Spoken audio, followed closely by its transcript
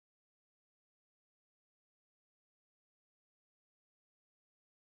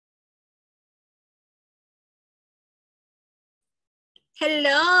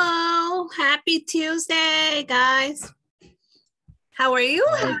Hello, happy Tuesday, guys. How are you?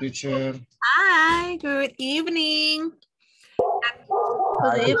 Hi, teacher. Hi, good evening.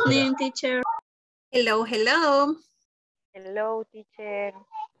 Good evening, teacher. Hello, hello. Hello, teacher.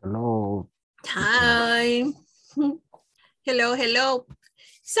 Hello. Hi. Hello, hello.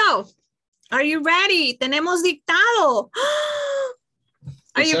 So, are you ready? Tenemos dictado.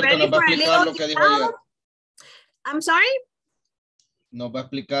 Are you ready for a little dictado? I'm sorry? Nos va a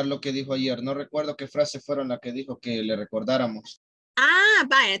explicar lo que dijo ayer. No recuerdo qué frases fueron las que dijo que le recordáramos. Ah,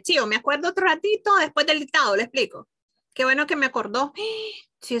 vaya, tío, me acuerdo otro ratito después del dictado, le explico. Qué bueno que me acordó.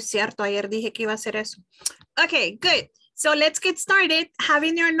 Sí, es cierto, ayer dije que iba a hacer eso. Okay, good. So let's get started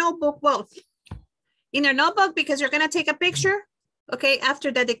having your notebook, well, in your notebook because you're going to take a picture, okay,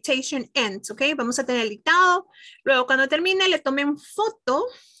 after the dictation ends, okay. Vamos a tener el dictado. Luego, cuando termine, le tomen foto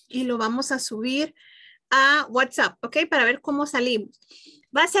y lo vamos a subir a WhatsApp, okay, para ver cómo salimos.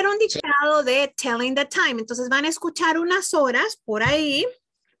 Va a ser un dictado de telling the time. Entonces van a escuchar unas horas por ahí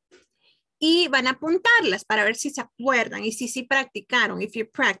y van a apuntarlas para ver si se acuerdan y si practicaron, if you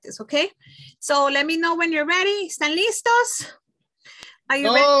practice, okay? So let me know when you're ready. ¿Están listos? Are you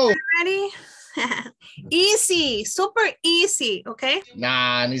ready? Easy, super easy, okay?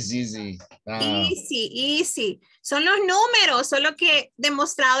 Nah, it's easy. Nah. Easy, easy. Son los números, solo que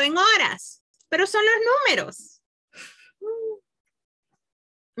demostrado en horas, pero son los números.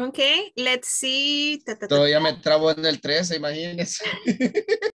 Okay, let's see. Todavía me trabo en el 13, imagínense.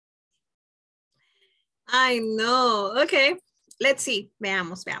 I know. Okay, let's see.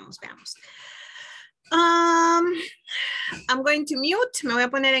 Veamos. I'm going to mute. Me voy a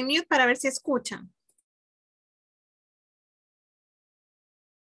poner en mute para ver si escuchan.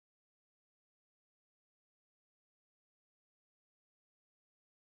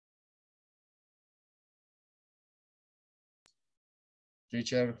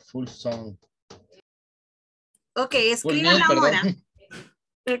 Teacher, full song. Ok, Full escriban mute, la perdón. hora.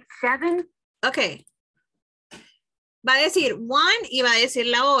 It's 7. Ok. Va a decir 1 y va a decir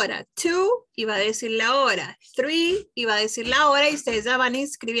la hora. 2 y va a decir la hora. 3 y va a decir la hora y ustedes ya van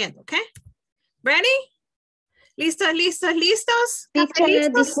inscribiendo, ¿ok? ¿Ready? ¿Listos? Teacher, ¿Listos?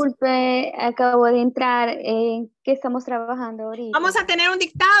 disculpe, acabo de entrar. ¿Qué estamos trabajando ahorita? Vamos a tener un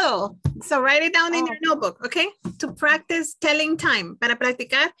dictado. So write it down in your notebook, okay? To practice telling time. Para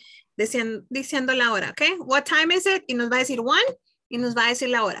practicar diciendo la hora, okay? What time is it? Y nos va a decir 1 y nos va a decir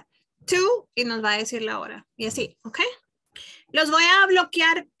la hora. 2 y nos va a decir la hora. Y así, okay? Los voy a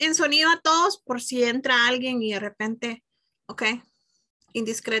bloquear en sonido a todos por si entra alguien y de repente, okay,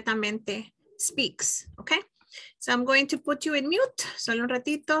 indiscretamente speaks, okay? So I'm going to put you in mute. Solo un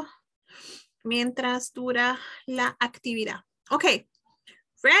ratito mientras dura la actividad. Okay.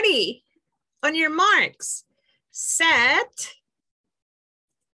 Ready? On your marks. Set.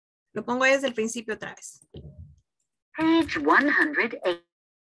 Lo pongo desde el principio otra vez. Page 108.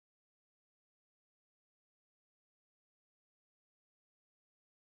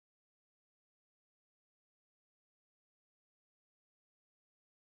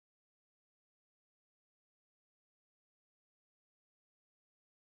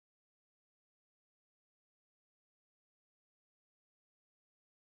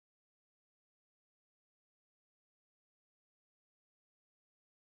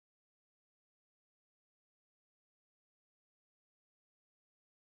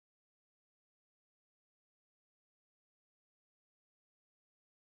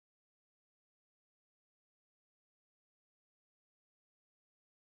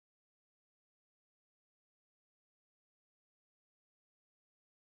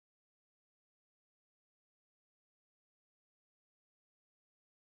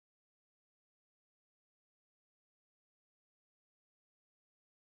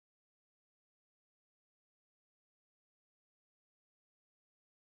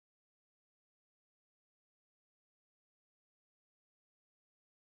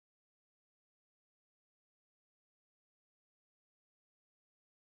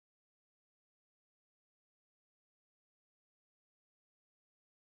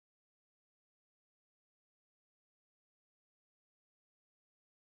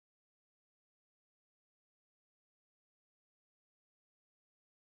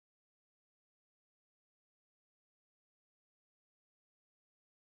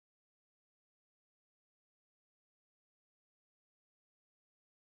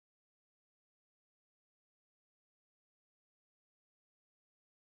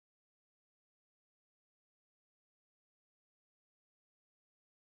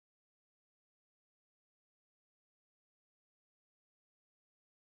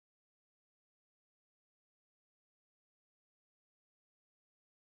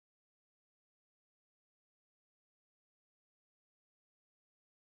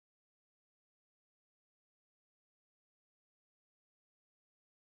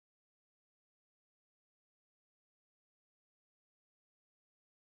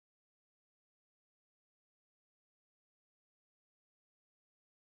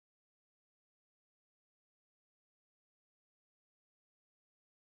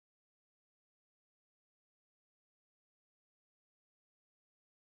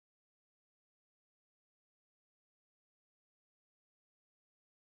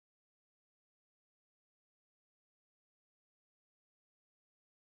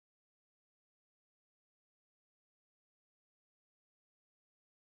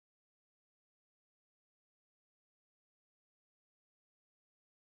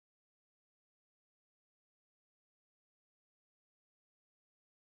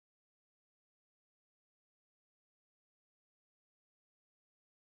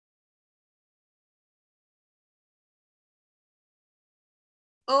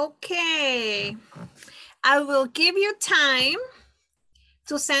 Okay. I will give you time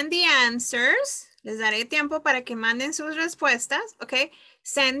to send the answers. Les daré tiempo para que manden sus respuestas. Okay.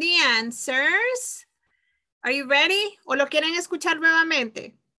 Send the answers. Are you ready? ¿O lo quieren escuchar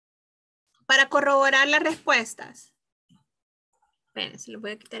nuevamente? Para corroborar las respuestas. Espérense, les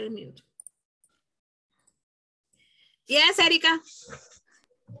voy a quitar el mute. Yes, Erika.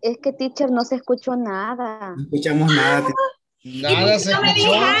 Es que, teacher, no se escuchó nada. No escuchamos nada. Nada se no me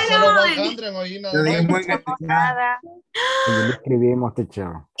escuchó, dijeron. solo Alejandra no oí nada No más. dijimos nada. Yo le escribimos,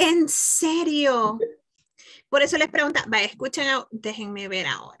 teacher. ¿En serio? Por eso les pregunto. Vaya, escuchen, déjenme ver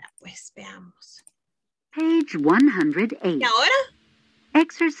ahora. Pues veamos. Page 108. ¿Y ahora?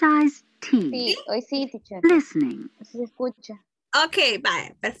 Exercise T. Sí, hoy sí, teacher. Listening. Sí se escucha. Ok,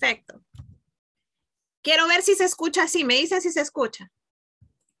 vaya, perfecto. Quiero ver si se escucha así. Me dice si se escucha.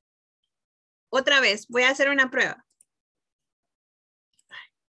 Otra vez, voy a hacer una prueba.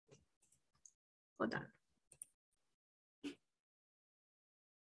 Hold on.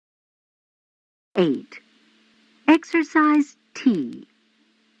 8. Exercise T.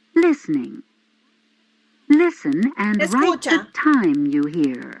 Listening. Listen and write the Escucha. time you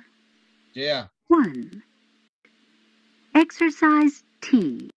hear. Yeah. 1. Exercise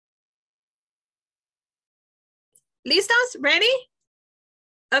T. ¿Listos? Ready?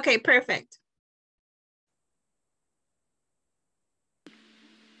 Okay, perfect.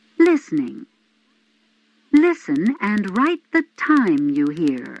 Listening. Listen and write the time you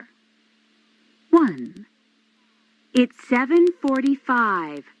hear. 1. It's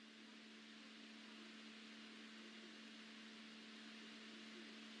 7:45.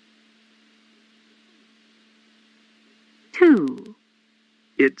 2.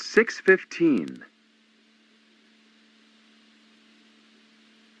 It's 6:15.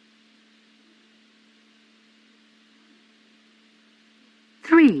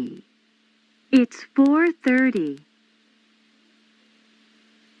 3. It's 4:30.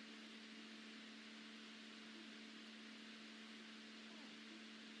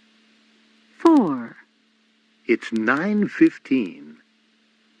 4. It's 9:15.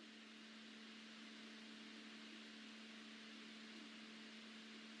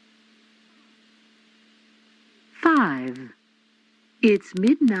 5. It's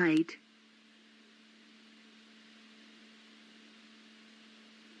midnight.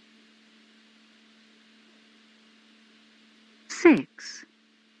 6.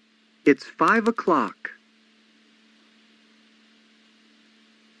 It's 5 o'clock.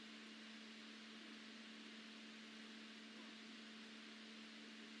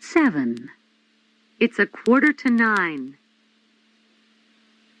 7. It's 8:45.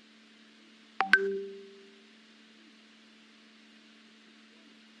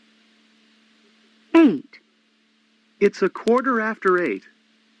 8. It's 8:15.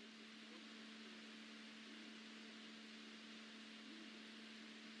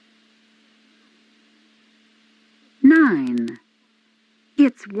 9.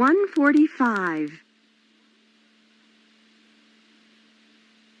 It's 1:45.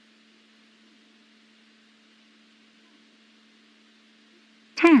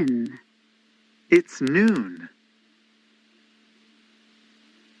 10. It's noon.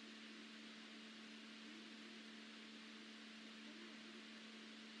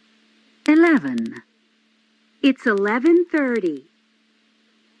 11. It's 11:30.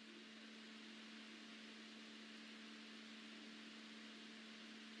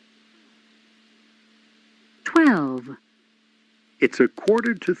 12. It's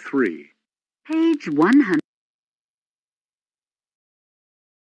 2:45. Page 100.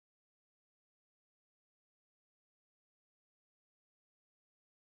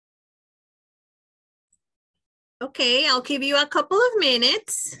 Okay, I'll give you a couple of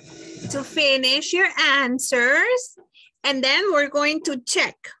minutes to finish your answers. And then we're going to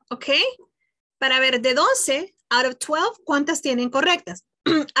check, okay? Para ver de 12 out of 12, ¿cuántas tienen correctas?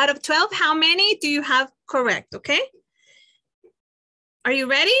 Out of 12, how many do you have correct, okay? Are you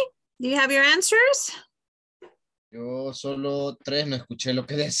ready? Do you have your answers? Yo solo 3 no escuché lo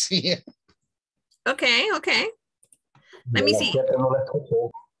que decía. Okay, okay. Let me see.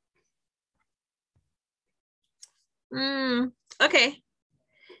 Okay.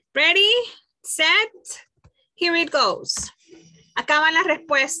 Ready, set, here it goes. Acá van las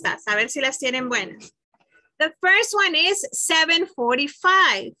respuestas, a ver si las tienen buenas. The first one is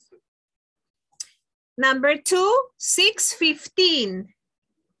 7:45. Number 2, 6:15.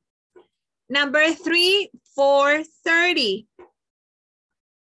 Number 3, 4:30.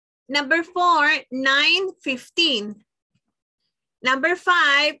 Number 4, 9:15. Number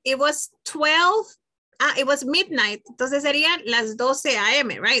 5, it was 12 it was midnight. Entonces serían las 12 a.m.,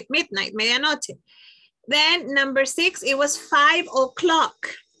 right? Midnight, medianoche. Then number 6, it was 5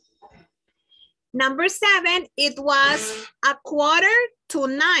 o'clock. Number 7, it was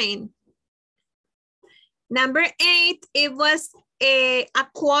 8:45. Number 8, it was a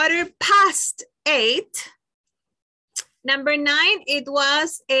 8:15. Number 9, it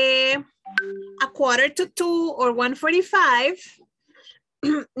was a 1:45 or 1:45.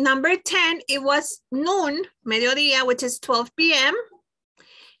 Number 10, it was noon, mediodía, which is 12 p.m.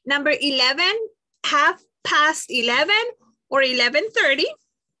 Number 11, 11:30 or 11:30.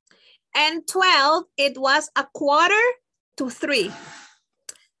 And 12, it was 2:45.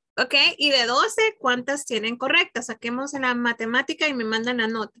 Ok, y de 12, ¿cuántas tienen correctas? Saquemos en la matemática y me mandan la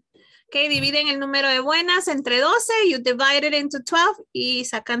nota. Ok, dividen el número de buenas entre 12, you divide it into 12 y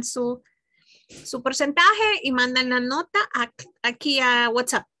sacan su porcentaje y mandan la nota aquí a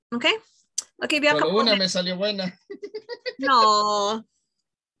WhatsApp. Ok, ok, voy a Solo una me salió buena. No.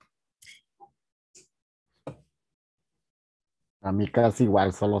 A mí casi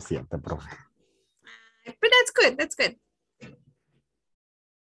igual, solo 7, profe. But that's good, that's good.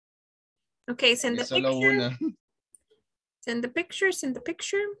 Okay, send the Solo picture. una. Send the picture, send the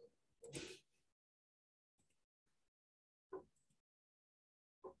picture.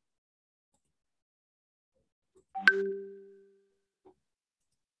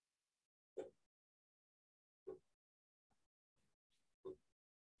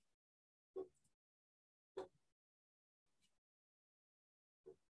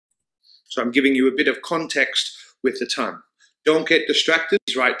 So I'm giving you a bit of context with the time. Don't get distracted.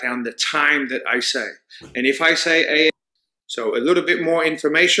 Write down the time that I say. And if I say AM, so a little bit more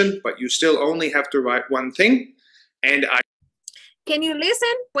information, but you still only have to write one thing. And I... Can you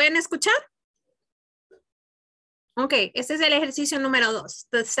listen? ¿Pueden escuchar? Ok, este es el ejercicio número 2,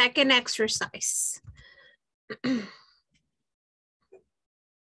 the second exercise.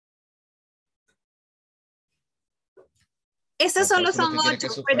 Estos solo son 8.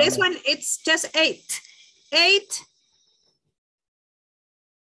 For this one, it's just 8. 8.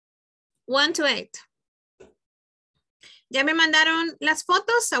 1 to 8. ¿Ya me mandaron las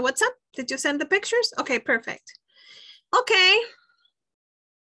fotos a WhatsApp? Did you send the pictures? Okay, perfect. Okay.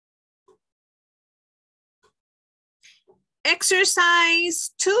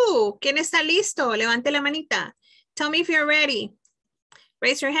 Exercise 2. ¿Quién está listo? Levante la manita. Tell me if you're ready.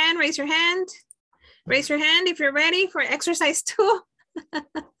 Raise your hand, raise your hand. Raise your hand if you're ready for exercise 2.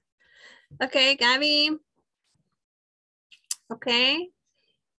 Okay, Gaby. Okay.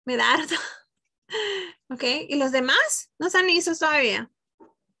 Medardo. Okay, ¿y los demás? ¿No están listos todavía?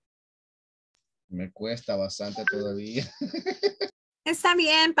 Me cuesta bastante todavía. Está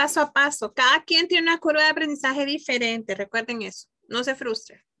bien, paso a paso. Cada quien tiene una curva de aprendizaje diferente. Recuerden eso. No se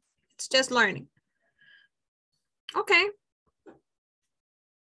frustren. It's just learning. Okay.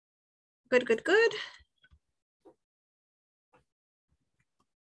 Good, good, good.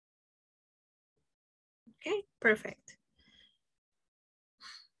 Okay, perfect.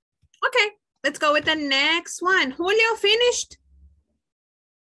 Okay, let's go with the next one. Julio finished?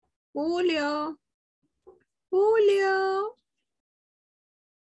 Julio. Julio.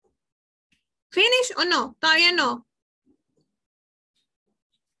 Finish o no? Todavía no.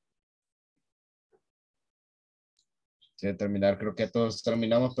 Sí, de terminar, creo que todos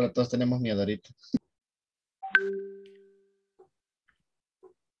terminamos, pero todos tenemos miedo ahorita.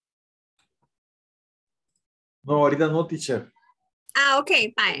 No, ahorita no, teacher. Ah, ok,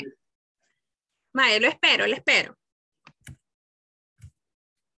 vaya. Vaya, lo espero, lo espero.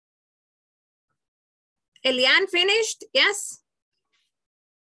 Elian finished? Yes.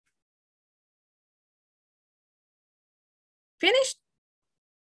 Finished?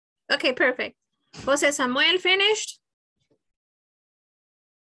 Okay, perfect. Jose Samuel finished?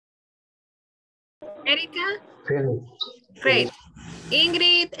 Erika? Finished. Great.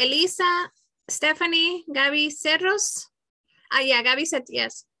 Ingrid, Elisa, Stephanie, Gaby Cerros. Ah, yeah, Gaby said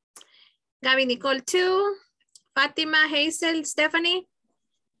yes. Gaby Nicole too. Fatima, Hazel, Stephanie.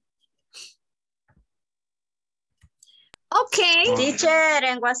 Okay. Teacher,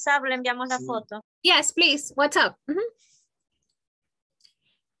 en WhatsApp le enviamos la foto. Yes, please. What's up?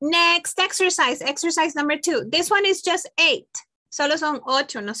 Next exercise, exercise number 2. This one is just 8. Solo son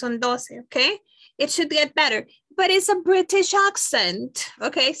 8, no son 12, okay? It should get better, but it's a British accent,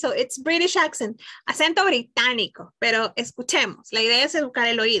 okay? So it's British accent, acento británico, pero escuchemos. La idea es educar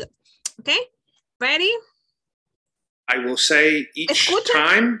el oído, okay? Ready? I will say each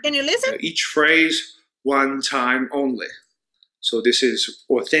time, Can you listen? each phrase one time only. So this is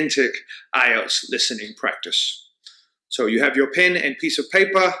authentic IELTS listening practice. So you have your pen and piece of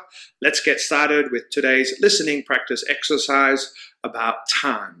paper. Let's get started with today's listening practice exercise about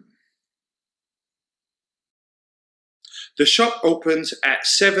time. The shop opens at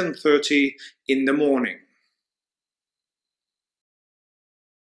 7:30 in the morning.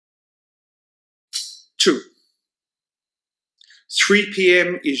 2. 3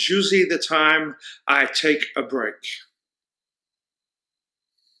 p.m. is usually the time I take a break.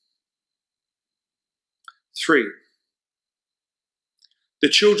 3. The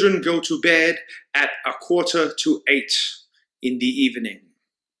children go to bed at 7:45 in the evening.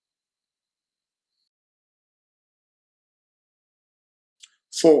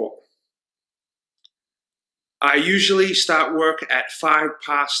 4. I usually start work at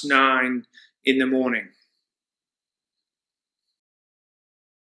 9:05 in the morning.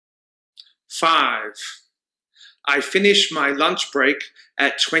 5. I finish my lunch break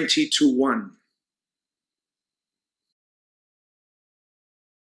at 1:20.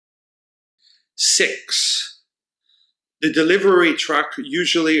 6. The delivery truck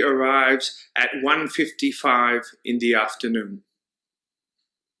usually arrives at 1:55 in the afternoon.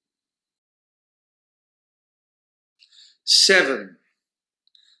 7.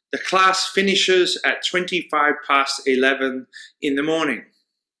 The class finishes at 11:25 in the morning.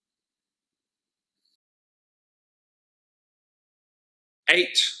 8.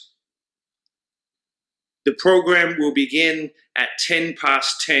 The program will begin at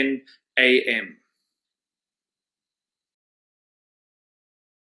 10:10 a.m.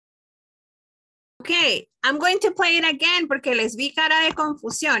 Okay, I'm going to play it again porque les vi cara de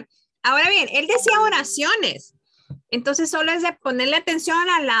confusión. Ahora bien, él decía oraciones. Entonces solo es de ponerle atención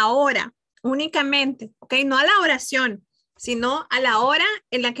a la hora únicamente, ¿ok? No a la oración, sino a la hora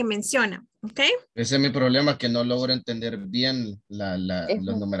en la que menciona, ¿ok? Ese es mi problema, que no logro entender bien las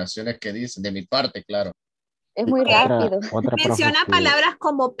numeraciones que dicen, de mi parte, claro. Es muy rápido. Menciona palabras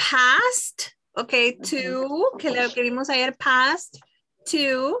como past, ¿ok? To, que lo que vimos ayer, past,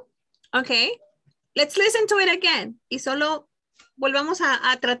 to, ¿ok? Let's listen to it again. Y solo volvamos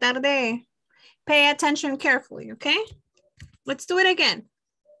a tratar de pay attention carefully, okay? Let's do it again.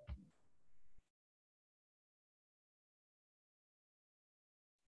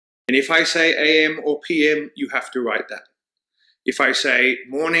 And if I say AM or PM, you have to write that. If I say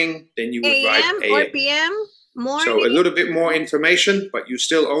morning, then you would write AM. or PM, morning. So a little bit more information, but you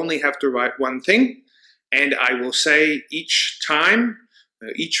still only have to write one thing. And I will say each time,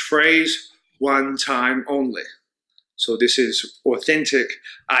 each phrase, one time only. So this is authentic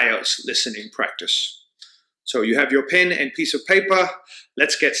IELTS listening practice. So you have your pen and piece of paper.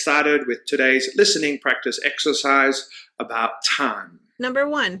 Let's get started with today's listening practice exercise about time. Number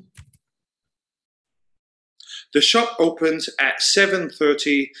 1. The shop opens at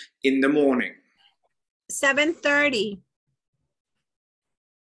 7:30 in the morning. 7:30.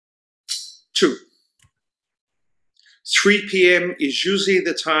 2. 3 p.m. is usually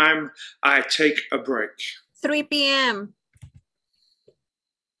the time I take a break. 3 p.m.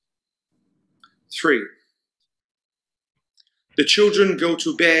 3. The children go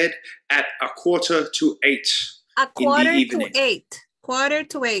to bed at 7:45 in the evening.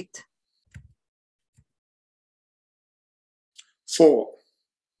 8:45. 4.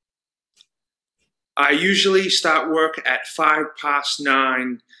 I usually start work at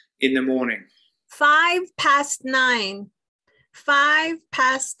 9:05 in the morning. 9:05.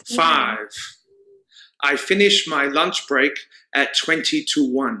 9:05. 5. I finish my lunch break at 1:20.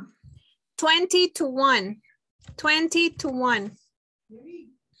 1:20.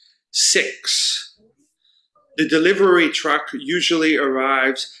 6. The delivery truck usually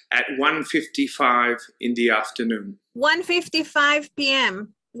arrives at 1:55 in the afternoon. 1:55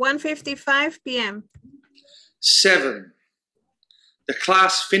 p.m. 1:55 p.m. 7. The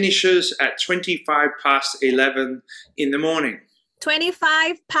class finishes at 11:25 in the morning.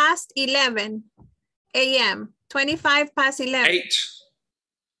 11:25 a.m. 11:25. 8.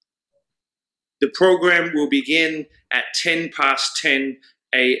 The program will begin at 10:10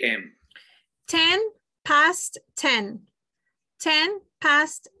 a.m. 10:10.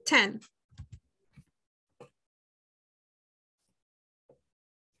 10:10.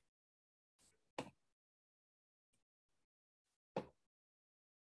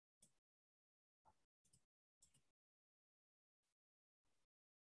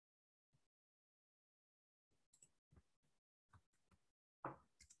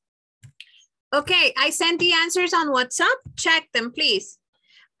 Okay, I sent the answers on WhatsApp. Check them, please.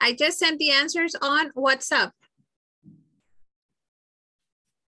 I just sent the answers on WhatsApp.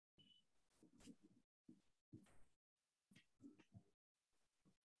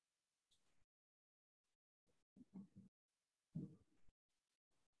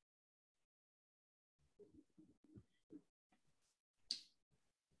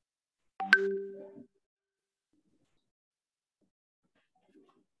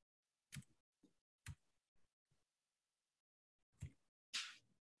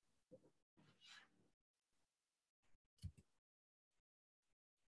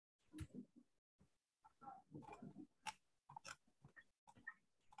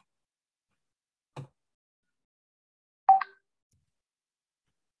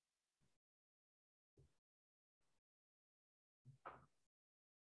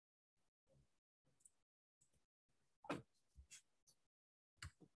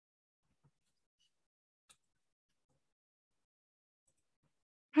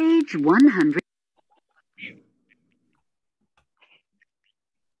 Page 100.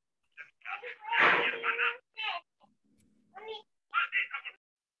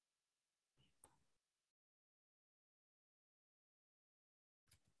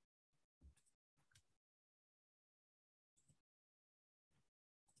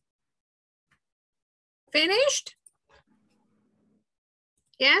 Finished?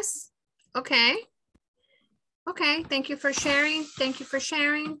 Yes? Okay. Okay, thank you for sharing. Thank you for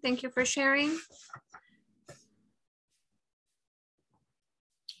sharing. Thank you for sharing.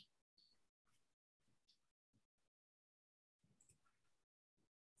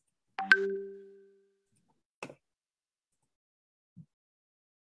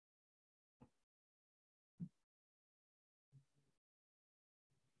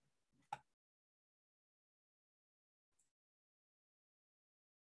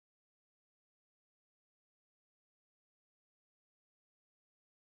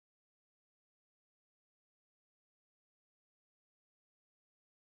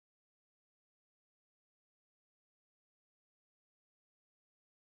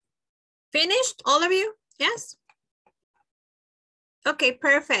 Finished, all of you? Yes? Okay,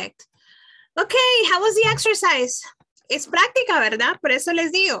 perfect. Okay, how was the exercise? Es práctica, ¿verdad? Por eso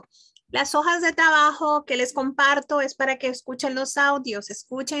les digo, las hojas de trabajo que les comparto es para que escuchen los audios,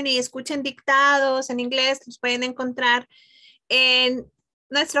 escuchen y escuchen dictados en inglés, los pueden encontrar en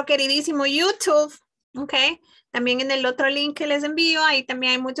nuestro queridísimo YouTube, ¿ok? También en el otro link que les envío, ahí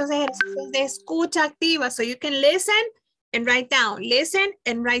también hay muchos ejercicios de escucha activa, so you can listen and write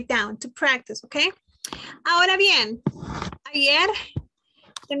down to practice, ¿ok? Ahora bien, ayer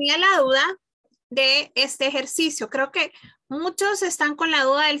tenía la duda de este ejercicio. Creo que muchos están con la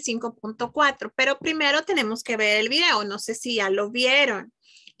duda del 5.4, pero primero tenemos que ver el video. No sé si ya lo vieron,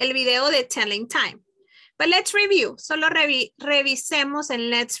 el video de Telling Time. But let's review. Solo revisemos and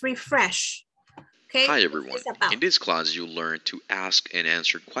let's refresh. Okay? Hi everyone. In this class, you'll learn to ask and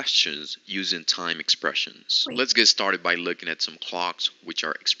answer questions using time expressions. Wait. Let's get started by looking at some clocks which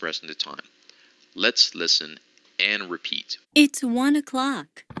are expressing the time. Let's listen and repeat. It's 1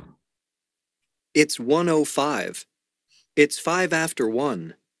 o'clock. It's 1:05. It's 5 after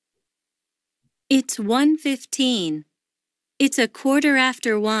 1. It's 1:15. It's a quarter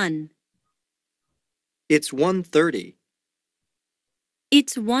after 1. It's 1:30.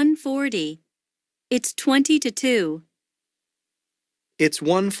 It's 1:40. It's 20 to 2. It's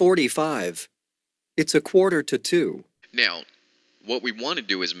 1:45. It's a quarter to 2. Now, what we want to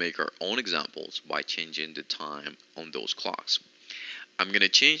do is make our own examples by changing the time on those clocks. I'm going to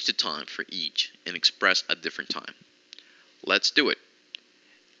change the time for each and express a different time. Let's do it.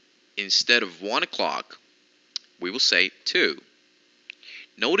 Instead of 1 o'clock, we will say 2.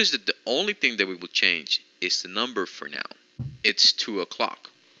 Notice that the only thing that we will change is the number for now. It's 2 o'clock.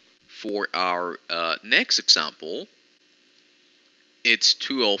 For our next example, it's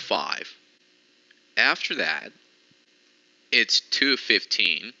 2:05. After that, it's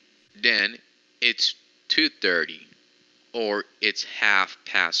 2:15. Then it's 2:30. Or it's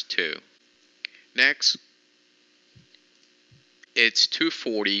 2:30. Next, it's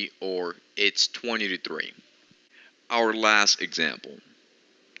 2:40 or it's 20 to 3. Our last example,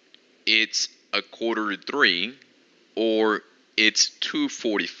 it's 2:45 or it's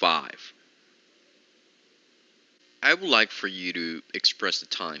 2:45. I would like for you to express the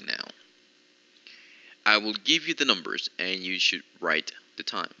time now. I will give you the numbers and you should write the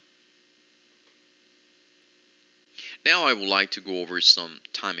time. Now I would like to go over some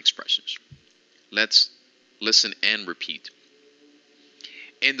time expressions. Let's listen and repeat.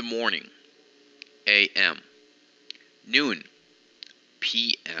 In the morning, AM. Noon,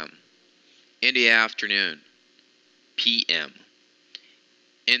 PM. In the afternoon, PM.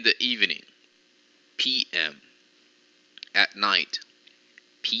 In the evening, PM. At night,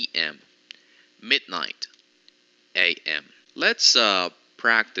 PM. Midnight, AM. Let's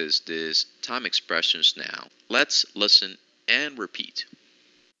practice these time expressions now. Let's listen and repeat.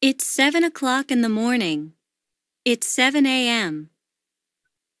 It's 7 o'clock in the morning. It's 7 a.m.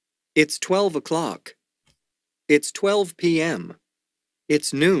 It's 12 o'clock. It's 12 p.m.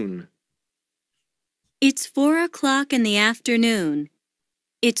 It's noon. It's 4 o'clock in the afternoon.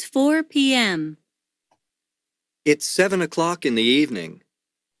 It's 4 p.m. It's 7 o'clock in the evening.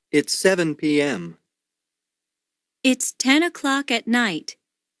 It's 7 p.m. It's 10 o'clock at night.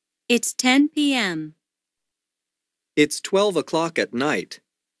 It's 10 p.m. It's 12 o'clock at night.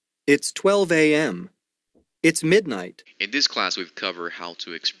 It's 12 a.m. It's midnight. In this class, we've covered how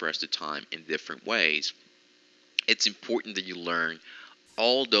to express the time in different ways. It's important that you learn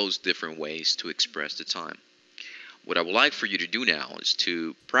all those different ways to express the time. What I would like for you to do now is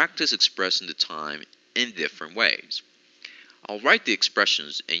to practice expressing the time in different ways. I'll write the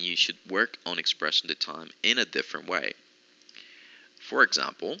expressions and you should work on expressing the time in a different way. For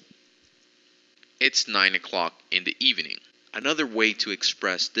example, it's 9 o'clock in the evening. Another way to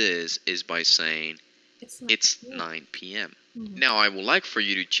express this is by saying it's 9 p.m. Now I would like for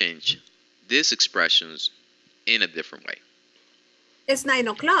you to change these expressions in a different way. It's 9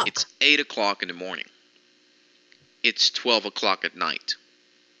 o'clock. It's 8 o'clock in the morning. It's 12 o'clock at night.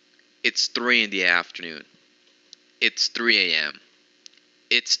 It's 3 in the afternoon. It's 3 a.m.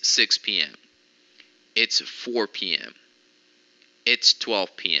 It's 6 p.m. It's 4 p.m. It's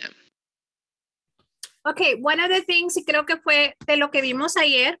 12 p.m. Okay, one of the things, y creo que fue de lo que vimos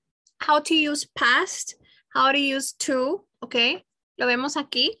ayer, how to use past, how to use to, okay, lo vemos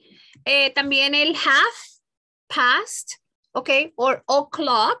aquí. También el have, past, okay, or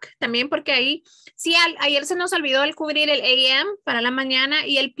o'clock, también porque ahí, sí, ayer se nos olvidó el cubrir el AM para la mañana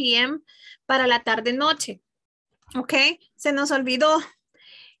y el PM para la tarde-noche, okay, se nos olvidó.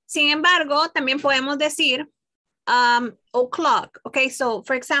 Sin embargo, también podemos decir o'clock, okay, so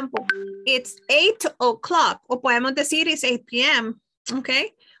for example, it's 8 o'clock, o podemos decir it's 8 p.m.,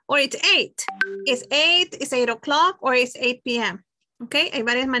 okay, or it's 8, it's 8, it's 8 o'clock, or it's 8 p.m., okay, hay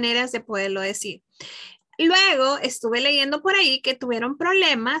varias maneras de poderlo decir. Luego estuve leyendo por ahí que tuvieron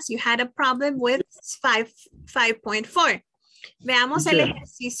problemas, you had a problem with 5.4. Veamos el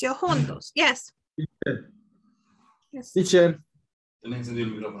ejercicio juntos. Yes. Teacher.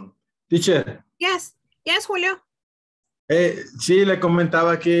 Teacher. Yes. Yes, Julio. Sí, le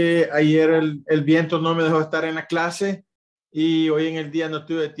comentaba que ayer el viento no me dejó estar en la clase y hoy en el día no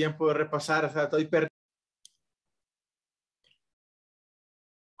tuve tiempo de repasar, o sea, estoy perdido.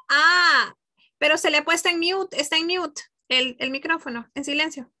 Ah, pero se le ha puesto en mute, está en mute el micrófono, en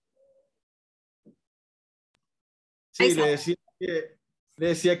silencio. Sí, le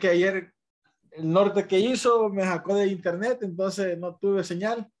decía que ayer el norte que hizo me sacó de internet, entonces no tuve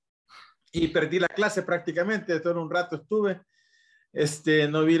señal. Y perdí la clase prácticamente, todo un rato estuve,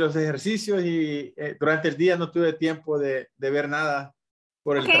 no vi los ejercicios y durante el día no tuve tiempo de ver nada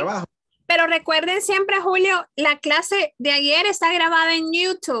por el trabajo. Pero recuerden siempre, Julio, la clase de ayer está grabada en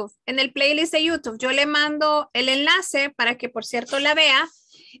YouTube, en el playlist de YouTube. Yo le mando el enlace para que, por cierto, la vea,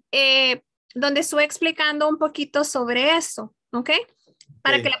 donde estuve explicando un poquito sobre eso, ¿ok?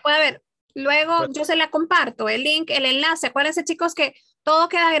 Para que la pueda ver. Luego yo se la comparto, el link, el enlace. Acuérdense, chicos, que todo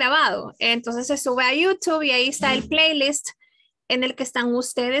queda grabado. Entonces se sube a YouTube y ahí está el playlist en el que están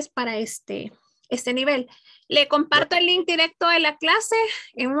ustedes para este nivel. Le comparto el link directo de la clase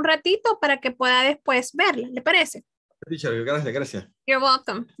en un ratito para que pueda después verla. ¿Le parece? Gracias. You're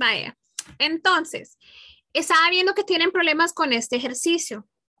welcome. Vaya. Entonces, estaba viendo que tienen problemas con este ejercicio.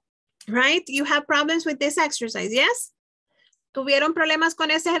 Right? You have problems with this exercise, yes? ¿Tuvieron problemas con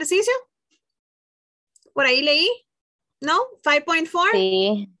este ejercicio? ¿Por ahí leí? ¿No? 5.4?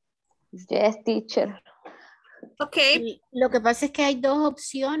 Sí. Yes, teacher. Ok. Lo que pasa es que hay dos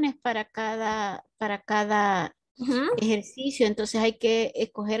opciones para cada ejercicio, entonces hay que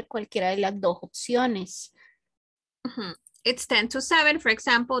escoger cualquiera de las dos opciones. It's 10 to 7, for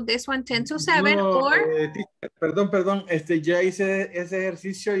example, this one 10 to 7, No, or... perdón, ya hice ese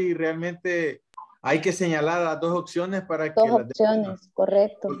ejercicio y realmente hay que señalar las dos opciones para que... Dos opciones,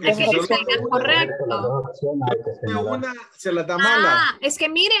 correcto. Es que salgan correcto. Una se la da mala. Ah, es que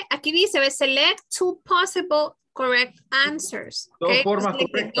mire, aquí dice, select two possible correct answers. Dos Okay? formas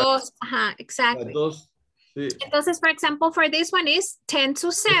correctas. Ajá, exactly. Las dos, sí. Entonces, for example, for this one is 10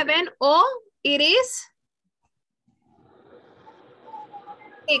 to 7, or it is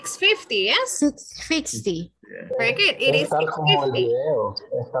 6:50, yes? 6:50. Very good. It is tal como el 6:50. video,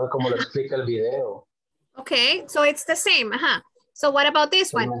 es tal como lo explica el video. Okay, so it's the same. So what about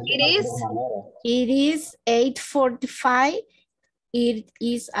this one? It is 8:45. It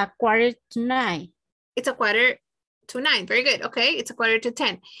is 8:45. It's 8:45. Very good. Okay, it's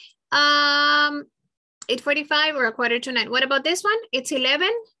 8:45. 8:45 or 8:45. What about this one? It's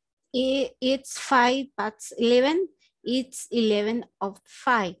 11. It's 5:11. It's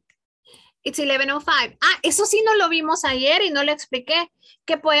 11:05. It's 11:05. Ah, eso sí no lo vimos ayer y no lo expliqué.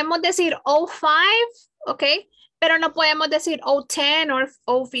 Que podemos decir 05, ok, pero no podemos decir 010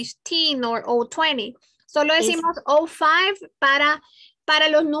 o 015 o 020. Solo decimos 05 para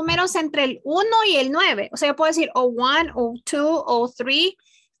los números entre el 1 y el 9. O sea, yo puedo decir 01, 02, 03,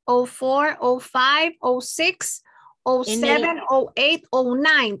 04, 05, 06, 07, 08,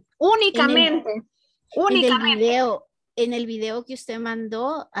 09. Únicamente. En el video que usted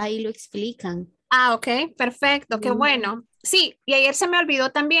mandó, ahí lo explican. Ah, ok, perfecto, qué bueno. Sí, y ayer se me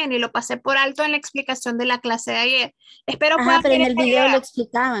olvidó también y lo pasé por alto en la explicación de la clase de ayer. Espero Ajá, puedan pero en ver el esta video idea. lo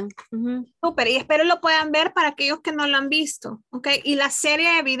explicaban. Súper, y espero lo puedan ver para aquellos que no lo han visto, ¿ok? Y la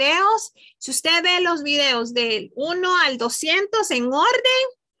serie de videos, si usted ve los videos del 1 al 200 en orden,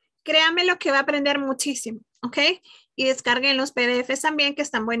 créanme lo que va a aprender muchísimo, ¿ok? Y descarguen los PDFs también que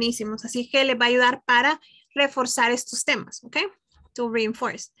están buenísimos, así que les va a ayudar para reforzar estos temas, ¿ok? To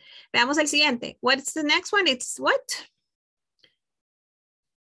reinforce. Veamos el siguiente. What's the next one? It's what?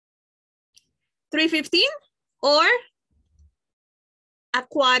 3:15 or a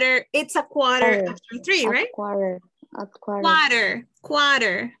quarter. It's a quarter after 3, right? Quarter. At quarter.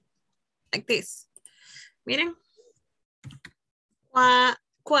 Quarter. Like this. Miren.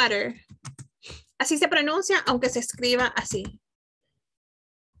 Quarter. Así se pronuncia, aunque se escriba así.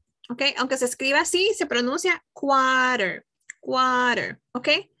 ¿Ok? Aunque se escriba así, se pronuncia quarter. Quarter. ¿Ok?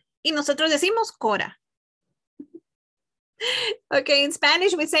 Y nosotros decimos cora. Ok, in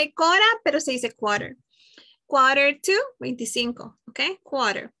Spanish we say cora, pero se dice quarter. Quarter to 25. Okay,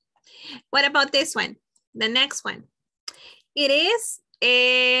 quarter. What about this one? The next one. It is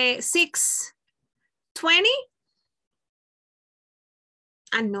 6:20.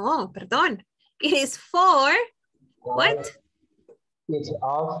 Ah, no, perdón. It is 4. What? It's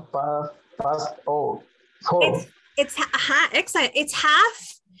past 4. It's excellent. It's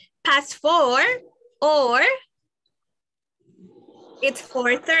 4:30 or it's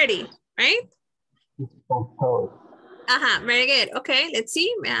 4:30, right? Ajá, very good. Okay, let's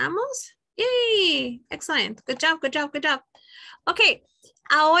see. Veamos. Yay, excellent. Good job, good job, good job. Ok,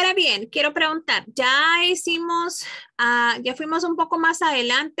 ahora bien, quiero preguntar, ya hicimos, ya fuimos un poco más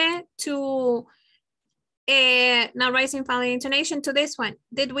adelante to not rising, falling intonation to this one.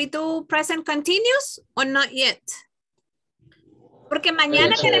 Did we do present continuous or not yet? Porque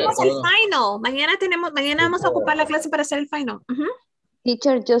mañana tenemos el final. Mañana vamos a ocupar la clase para hacer el final.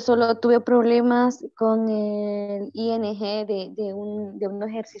 Teacher, yo solo tuve problemas con el ING de unos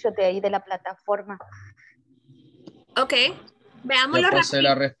ejercicios de ahí de la plataforma. Ok, veámoslo Ya pasé rápido.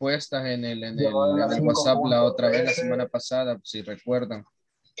 las respuestas en el WhatsApp la otra vez, la semana pasada, si recuerdan,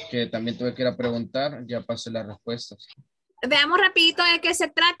 que también tuve que ir a preguntar, ya pasé las respuestas. Veamos rapidito de qué se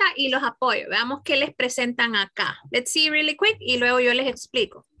trata y los apoyo. Veamos qué les presentan acá. Let's see really quick y luego yo les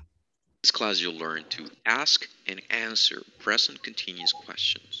explico. In this class, you'll learn to ask and answer present continuous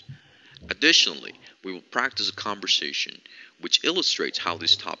questions. Additionally, we will practice a conversation which illustrates how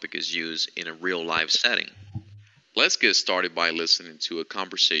this topic is used in a real-life setting. Let's get started by listening to a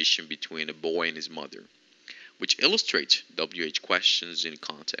conversation between a boy and his mother, which illustrates WH questions in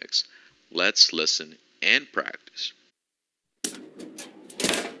context. Let's listen and practice.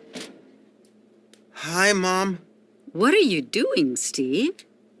 Hi, Mom. What are you doing, Steve?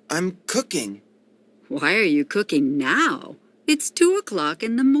 I'm cooking. Why are you cooking now? It's 2 o'clock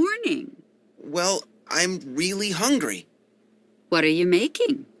in the morning. Well, I'm really hungry. What are you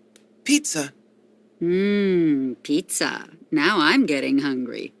making? Pizza. Pizza. Now I'm getting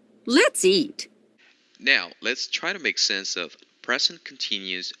hungry. Let's eat. Now, let's try to make sense of present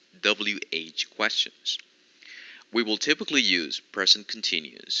continuous WH questions. We will typically use present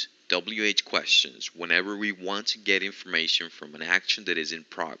continuous WH questions whenever we want to get information from an action that is in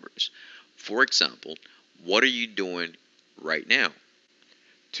progress. For example, what are you doing right now?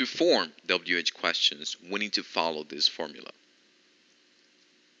 To form WH questions, we need to follow this formula.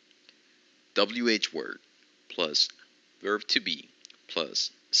 WH word plus verb to be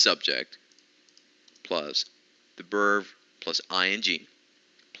plus subject plus the verb plus ing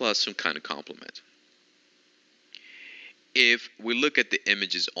plus some kind of complement. If we look at the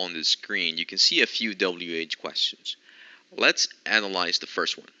images on the screen, you can see a few WH questions. Let's analyze the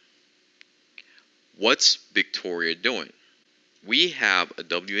first one. What's Victoria doing? We have a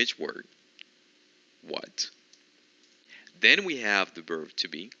WH word, what. Then we have the verb to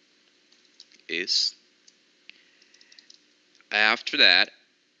be, is. After that,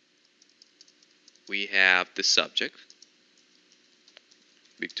 we have the subject,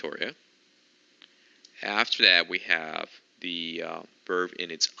 Victoria. After that, we have the verb in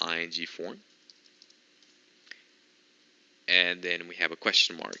its ing form. And then we have a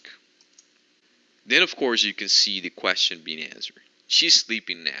question mark. Then, of course, you can see the question being answered. She's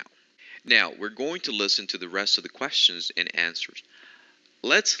sleeping now. Now, we're going to listen to the rest of the questions and answers.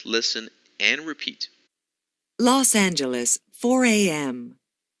 Let's listen and repeat. Los Angeles, 4 a.m.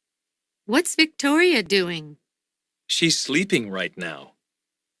 What's Victoria doing? She's sleeping right now.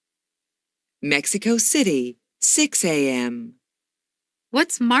 Mexico City, 6 a.m.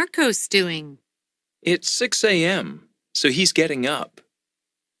 What's Marcos doing? It's 6 a.m., so he's getting up.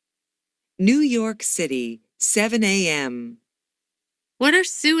 New York City, 7 a.m. What are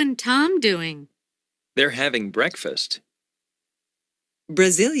Sue and Tom doing? They're having breakfast.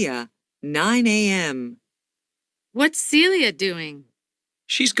 Brasilia, 9 a.m. What's Celia doing?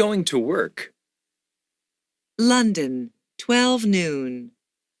 She's going to work. London, 12 noon.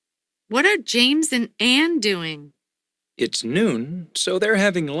 What are James and Anne doing? It's noon, so they're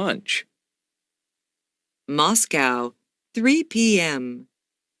having lunch. Moscow, 3 p.m.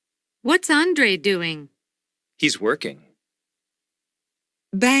 What's Andre doing? He's working.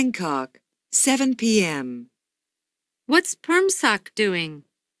 Bangkok, 7 p.m. What's Permsak doing?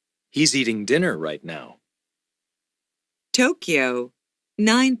 He's eating dinner right now. Tokyo,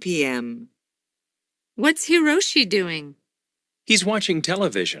 9 p.m. What's Hiroshi doing? He's watching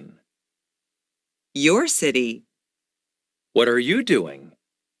television. Your city. What are you doing?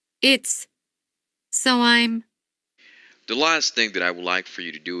 It's... So I'm... The last thing that I would like for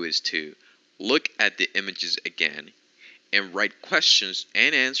you to do is to look at the images again and write questions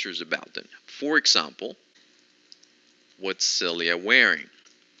and answers about them. For example, what's Celia wearing?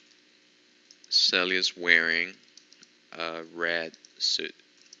 Celia's wearing a red suit.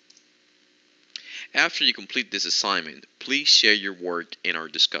 After you complete this assignment, please share your work in our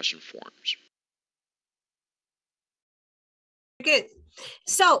discussion forums. Good.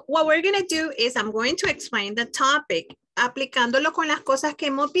 So what we're going to do is I'm going to explain the topic aplicándolo con las cosas que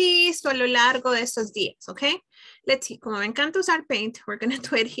hemos visto a lo largo de estos días, okay? Let's see. Como me encanta usar Paint, we're going to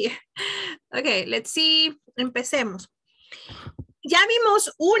do it here. Okay, let's see. Empecemos. Ya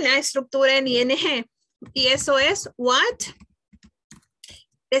vimos una estructura en ING y eso es what?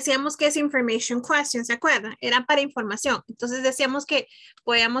 Decíamos que es information question, ¿se acuerdan? Era para información. Entonces decíamos que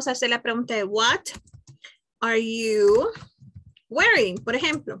podíamos hacer la pregunta de what are you wearing, por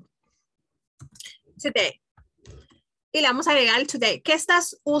ejemplo, today. Y le vamos a agregar el today. ¿Qué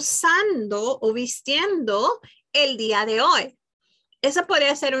estás usando o vistiendo el día de hoy? Esa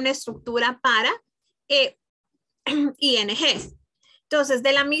podría ser una estructura para ING. Entonces,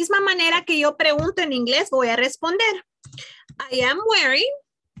 de la misma manera que yo pregunto en inglés, voy a responder. I am wearing.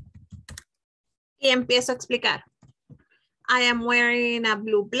 Y empiezo a explicar. I am wearing a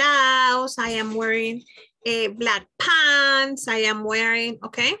blue blouse. I am wearing black pants. I am wearing,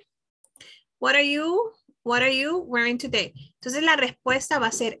 okay. What are you wearing today? Entonces la respuesta va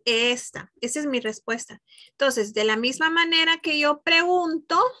a ser esta. Esa es mi respuesta. Entonces, de la misma manera que yo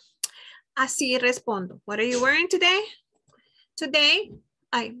pregunto, así respondo. What are you wearing today? Today.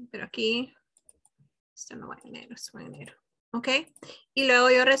 Ay, pero aquí. Esto no va en enero, esto va en enero. Ok. Y luego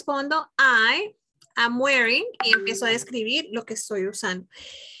yo respondo, I am wearing. Y empiezo a describir lo que estoy usando.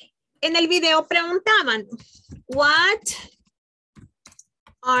 En el video preguntaban, what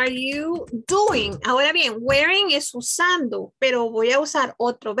are you doing? Ahora bien, wearing es usando, pero voy a usar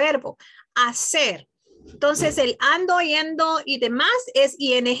otro verbo, hacer. Entonces el ando, yendo y demás es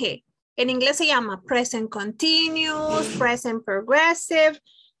ING. En inglés se llama present continuous, present progressive,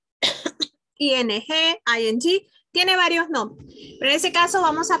 ING, ING. Tiene varios nombres, pero en ese caso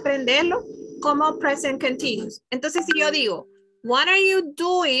vamos a aprenderlo como present continuous. Entonces si yo digo, what are you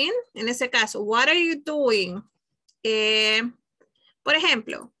doing? En ese caso, what are you doing? Por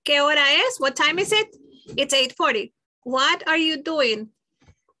ejemplo, ¿qué hora es? What time is it? It's 8:40. What are you doing?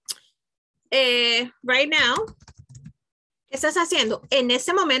 Right now. ¿Qué estás haciendo? En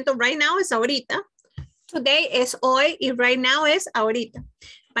ese momento, right now es ahorita. Today es hoy y right now es ahorita.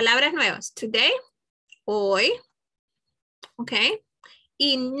 Palabras nuevas. Today, hoy. Ok.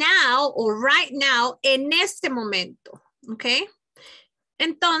 Y now o right now, en este momento. Ok.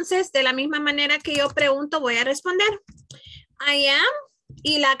 Entonces, de la misma manera que yo pregunto, voy a responder. I am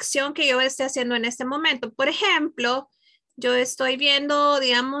y la acción que yo esté haciendo en este momento. Por ejemplo, yo estoy viendo,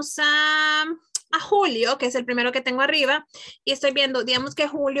 digamos, a Julio, que es el primero que tengo arriba, y estoy viendo, digamos que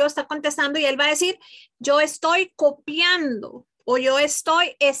Julio está contestando y él va a decir, yo estoy copiando o yo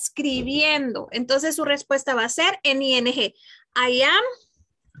estoy escribiendo. Entonces su respuesta va a ser en ING. I am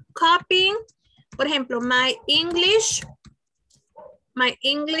copying, por ejemplo, my English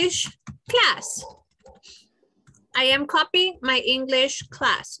class. I am copying my English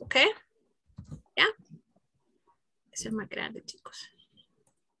class, ¿ok? ¿Ya? Ese es más grande, chicos.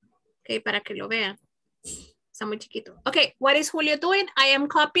 Ok, para que lo vean. Está muy chiquito. Ok, what is Julio doing? I am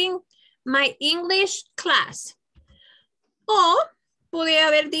copying my English class. O podría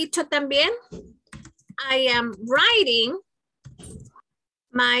haber dicho también, I am writing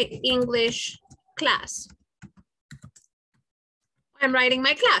my English class. I'm writing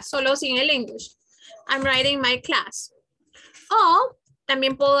my class, solo sin el English. I'm writing my class. O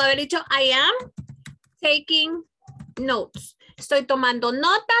también puedo haber dicho, I am taking notes. Estoy tomando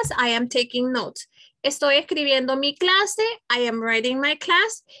notas. I am taking notes. Estoy escribiendo mi clase. I am writing my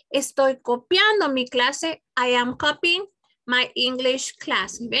class. Estoy copiando mi clase. I am copying my English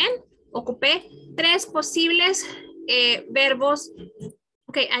class. ¿Ven? Ocupé 3 posibles verbos.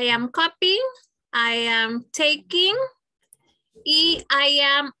 Okay, I am copying. I am taking. Y I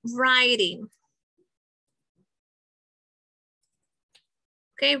am writing.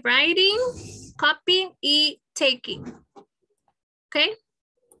 Okay, writing, copying y taking. Okay.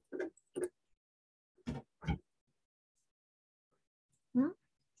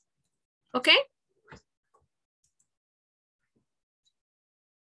 Okay.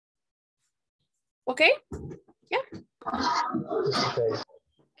 Okay. Yeah. Okay.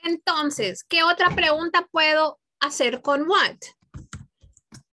 Entonces, ¿qué otra pregunta puedo hacer con what?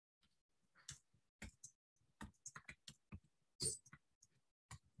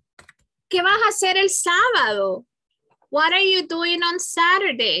 ¿Qué vas a hacer el sábado? What are you doing on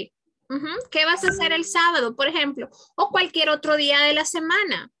Saturday? ¿Qué vas a hacer el sábado, por ejemplo? O cualquier otro día de la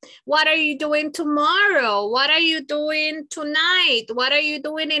semana. What are you doing tomorrow? What are you doing tonight? What are you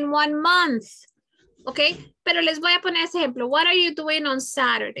doing in 1 month? ¿Ok? Pero les voy a poner ese ejemplo. What are you doing on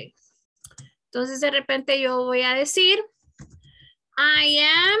Saturday? Entonces, de repente yo voy a decir, I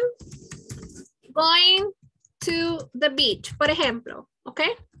am going to the beach, por ejemplo. ¿Ok?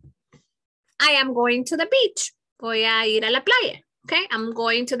 I am going to the beach. Voy a ir a la playa. Okay, I'm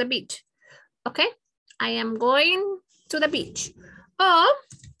going to the beach. Okay, I am going to the beach. O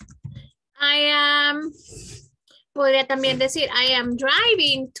podría también decir, I am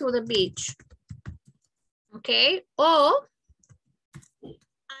driving to the beach. Okay, o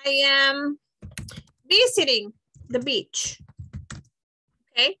I am visiting the beach.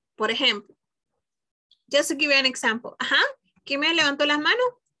 Okay, por ejemplo. Just to give you an example. Ajá, ¿quién me levantó las manos?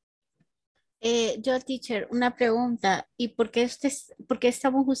 Yo, teacher, una pregunta. ¿Y por qué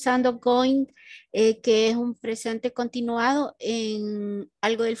estamos usando going, que es un presente continuado, en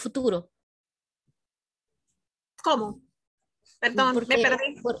algo del futuro? ¿Cómo? Perdón, me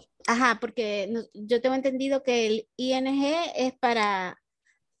perdí. Porque yo tengo entendido que el ING es para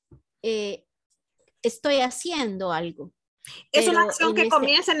estoy haciendo algo. Es una acción que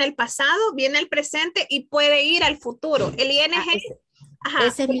comienza en el pasado, viene al presente y puede ir al futuro. El ING...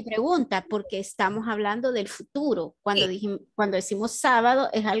 Esa es mi pregunta, porque estamos hablando del futuro. Cuando, cuando decimos sábado,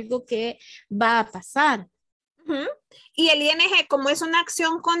 es algo que va a pasar. Y el ING, como es una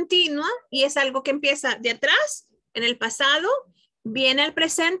acción continua y es algo que empieza de atrás, en el pasado, viene al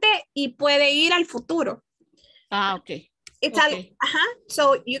presente y puede ir al futuro. Ok.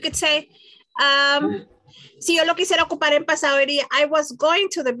 So you could say, si yo lo quisiera ocupar en pasado, diría, I was going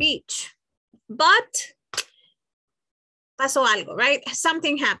to the beach, but... pasó algo, right?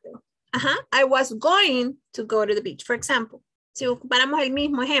 Something happened. I was going to go to the beach, for example. Si ocupáramos el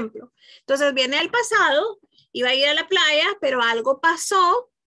mismo ejemplo. Entonces viene el pasado, iba a ir a la playa, pero algo pasó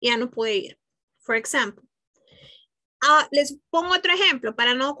y ya no pude ir. For example. Les pongo otro ejemplo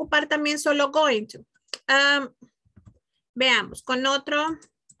para no ocupar también solo going to. Veamos con otro.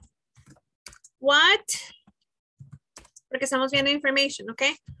 What? Porque estamos viendo information, ¿ok?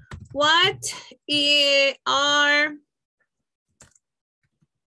 What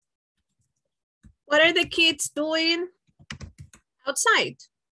are the kids doing outside?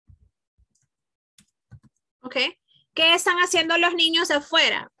 ¿Ok? ¿Qué están haciendo los niños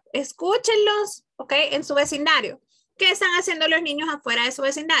afuera? Escúchenlos, ¿ok? En su vecindario. ¿Qué están haciendo los niños afuera de su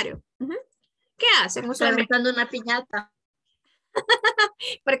vecindario? ¿Qué hacen usualmente? Reventando una piñata.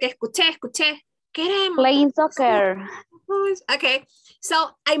 Porque escuché. Queremos. Playing soccer. Ok.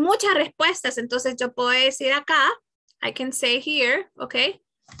 So, hay muchas respuestas. Entonces, yo puedo decir acá. I can say here, ¿ok?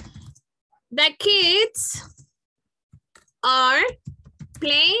 The kids are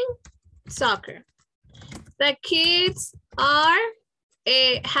playing soccer. The kids are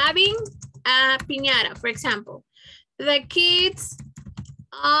having a piñata, for example. The kids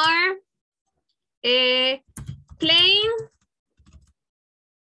are playing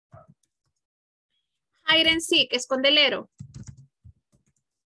hide and seek, escondelero.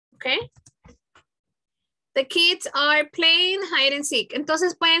 Okay. The kids are playing hide and seek.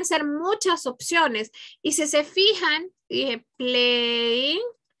 Entonces pueden ser muchas opciones. Y si se fijan, dije playing,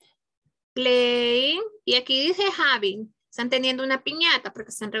 y aquí dice having. Están teniendo una piñata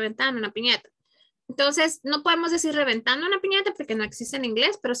porque están reventando una piñata. Entonces no podemos decir reventando una piñata porque no existe en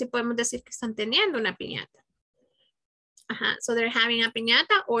inglés, pero sí podemos decir que están teniendo una piñata. So they're having a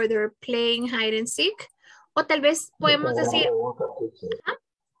piñata or they're playing hide and seek. O tal vez podemos decir...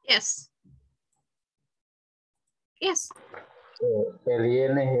 Yes. El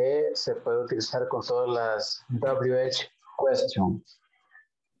ING se puede utilizar con todas las WH question.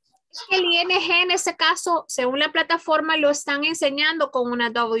 El ING en este caso, según la plataforma, lo están enseñando con una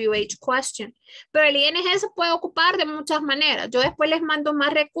WH question. Pero el ING se puede ocupar de muchas maneras. Yo después les mando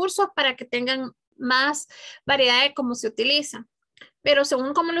más recursos para que tengan más variedad de cómo se utiliza. Pero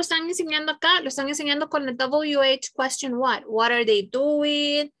según como lo están enseñando acá, lo están enseñando con la WH question what? What are they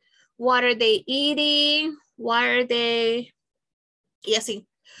doing? What are they eating? What are they... Y así.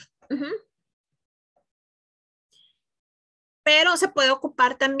 Pero se puede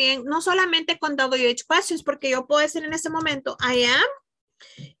ocupar también, no solamente con WH questions, porque yo puedo decir en este momento, I am,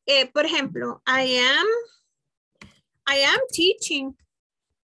 por ejemplo, I am teaching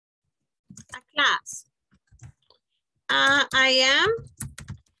a class. I am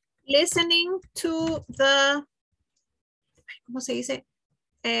listening to the, ¿cómo se dice?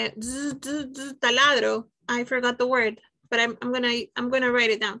 Taladro. I forgot the word, but I'm gonna write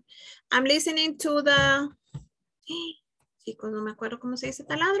it down. I'm listening to the, chicos, no me acuerdo cómo se dice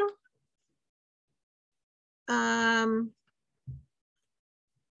taladro.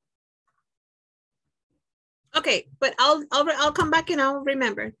 Okay, but I'll come back and I'll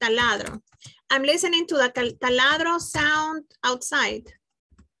remember. Taladro. I'm listening to the taladro sound outside.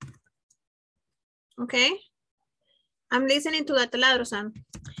 Okay. I'm listening to the taladro sound.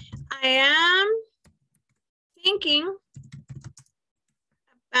 I am thinking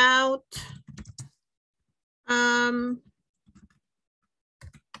about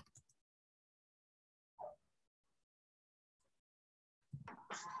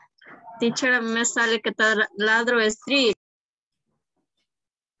Teacher, a mí me sale que taladro es tree.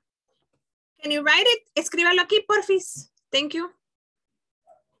 Can you write it? Escríbalo aquí, porfis. Thank you.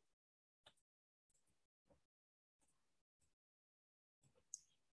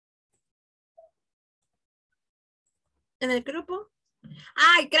 En el grupo.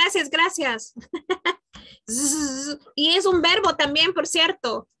 Ay, gracias, gracias. Y es un verbo también, por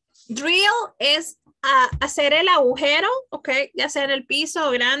cierto. Drill es hacer el agujero, ok, ya sea en el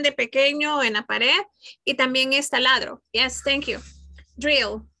piso, grande, pequeño, en la pared. Y también es taladro. Yes, thank you.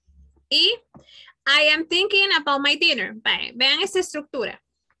 Drill. Y I am thinking about my dinner. Vean esta estructura.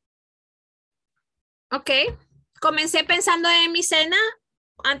 Ok. Comencé pensando en mi cena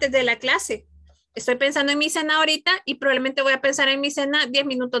antes de la clase. Estoy pensando en mi cena ahorita y probablemente voy a pensar en mi cena 10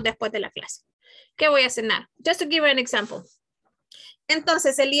 minutos después de la clase. ¿Qué voy a cenar? Just to give you an example.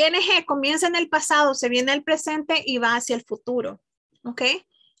 Entonces, el ING comienza en el pasado, se viene al presente y va hacia el futuro. ¿Ok?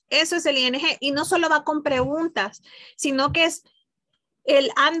 Eso es el ING. Y no solo va con preguntas, sino que es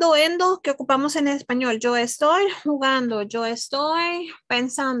el ando, endo que ocupamos en español. Yo estoy jugando, yo estoy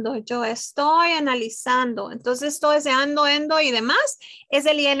pensando, yo estoy analizando. Entonces, todo ese ando, endo y demás es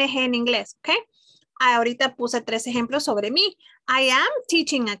el ING en inglés. ¿Ok? Ahorita puse 3 ejemplos sobre mí. I am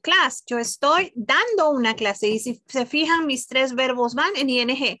teaching a class. Yo estoy dando una clase. Y si se fijan, mis 3 verbos van en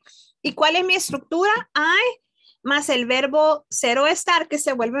ING. ¿Y cuál es mi estructura? I más el verbo cero estar, que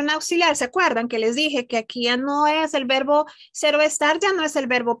se vuelve un auxiliar. ¿Se acuerdan que les dije que aquí ya no es el verbo cero estar, ya no es el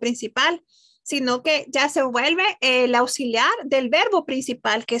verbo principal, sino que ya se vuelve el auxiliar del verbo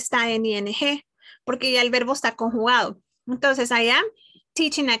principal que está en ING, porque ya el verbo está conjugado. Entonces, I am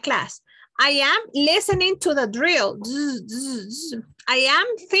teaching a class. I am listening to the drill. I am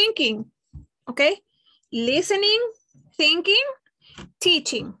thinking. Okay. Listening, thinking,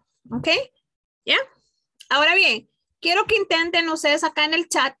 teaching. Okay. ¿Ya? Ahora bien, quiero que intenten ustedes acá en el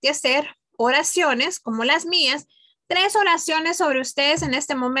chat de hacer oraciones como las mías. 3 oraciones sobre ustedes en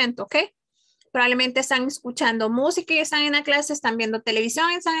este momento, ¿ok? Probablemente están escuchando música y están en la clase, están viendo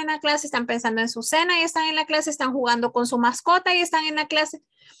televisión y están en la clase, están pensando en su cena y están en la clase, están jugando con su mascota y están en la clase.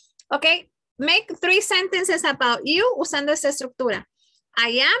 Ok, make 3 sentences about you usando esta estructura.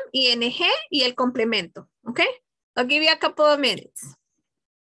 I am, ING y el complemento. Ok, I'll give you a couple of minutes.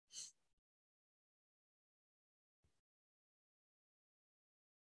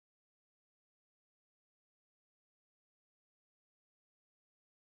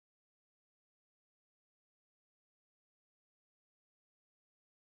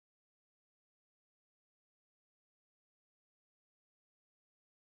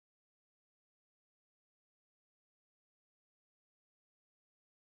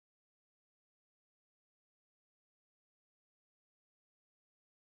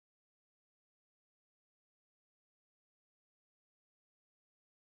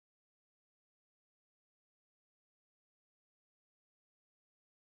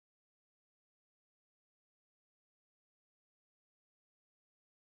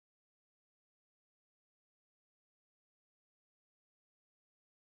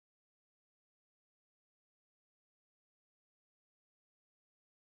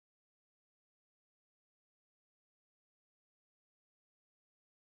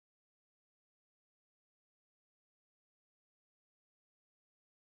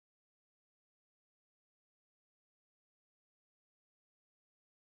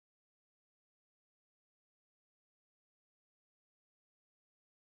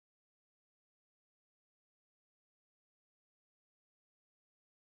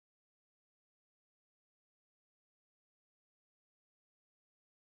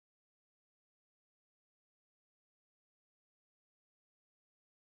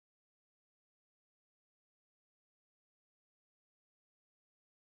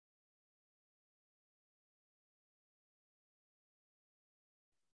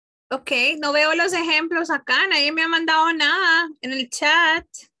 Ok, no veo los ejemplos acá. Nadie me ha mandado nada en el chat.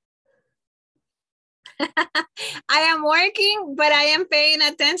 I am working, but I am paying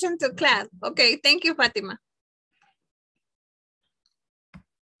attention to class. Okay, thank you, Fatima.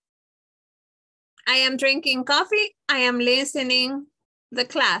 I am drinking coffee. I am listening the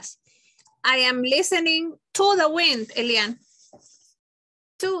class. I am listening to the wind, Elian.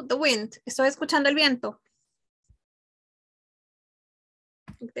 To the wind. Estoy escuchando el viento.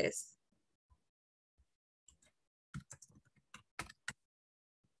 Like this.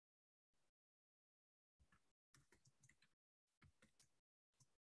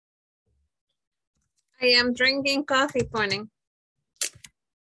 I am drinking coffee, ponen.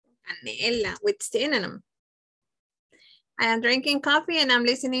 Canela with cinnamon. I am drinking coffee and I'm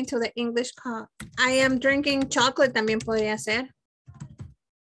listening to the English call. I am drinking chocolate también podría ser.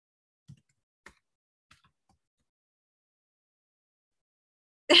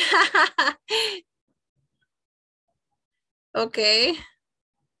 Okay.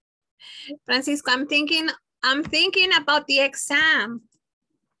 Francisco, I'm thinking about the exam.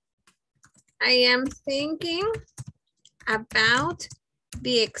 I am thinking about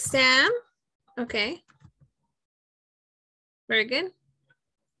the exam. Okay. Very good.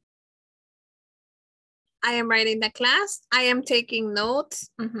 I am writing the class. I am taking notes.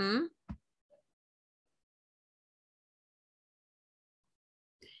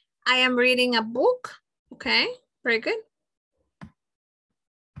 I am reading a book. Okay, very good.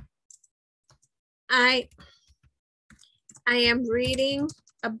 I am reading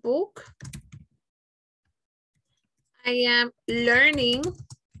a book. I am learning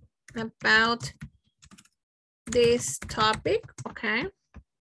about this topic. Okay.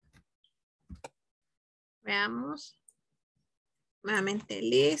 Veamos. Nuevamente,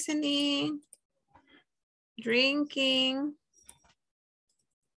 listening, drinking.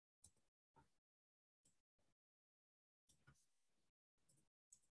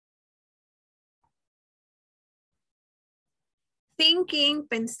 Thinking,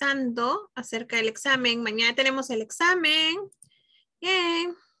 pensando acerca del examen. Mañana tenemos el examen. Yay.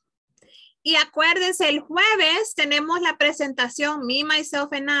 Y acuérdense, el jueves tenemos la presentación Me,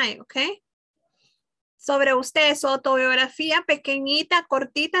 Myself and I, ¿ok? Sobre ustedes, su autobiografía pequeñita,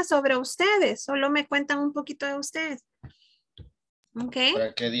 cortita sobre ustedes. Solo me cuentan un poquito de ustedes. ¿Ok?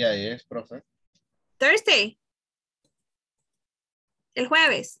 ¿Para qué día es, profe? Thursday. El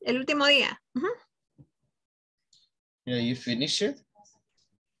jueves, el último día. Yeah, you finish it?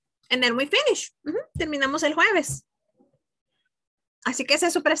 And then we finish. Terminamos el jueves. Así que esa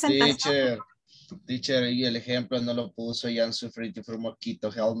es su presentación. Teacher, y el ejemplo no lo puso. Y I'm suffering from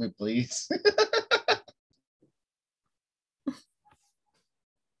mosquito. Help me, please.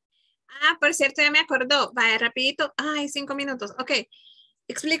 Por cierto, ya me acordó. Vaya, rapidito. Ay, 5 minutos. Ok.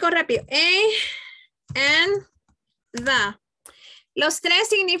 Explico rápido. A and the. Los tres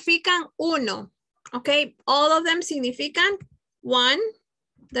significan uno. Ok. All of them significan one.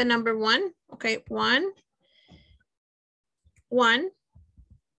 The number one. Ok. One. One.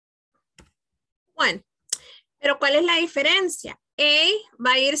 One. Pero ¿cuál es la diferencia? A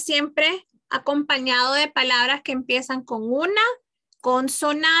va a ir siempre acompañado de palabras que empiezan con una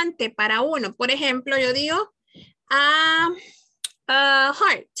consonante para uno. Por ejemplo, yo digo a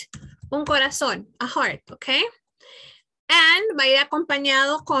heart, un corazón, a heart, ¿ok? And va a ir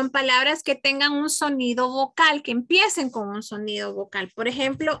acompañado con palabras que tengan un sonido vocal, que empiecen con un sonido vocal. Por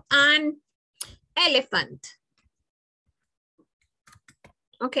ejemplo, an elephant.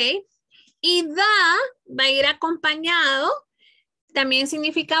 ¿Ok? Y the va a ir acompañado, también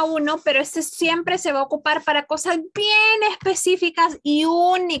significa uno, pero este siempre se va a ocupar para cosas bien específicas y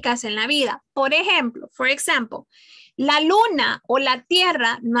únicas en la vida. Por ejemplo, for example, la luna o la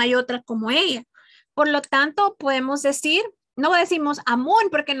tierra no hay otra como ella. Por lo tanto, podemos decir, no decimos a moon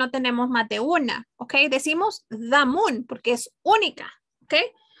porque no tenemos más de una, ¿ok? Decimos the moon porque es única, ¿ok?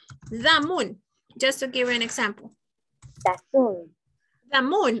 The moon, just to give an example. The sun. The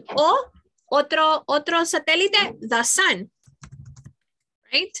moon o otro satélite, the sun.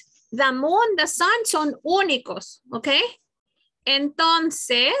 Right? The moon, the sun son únicos, ¿ok?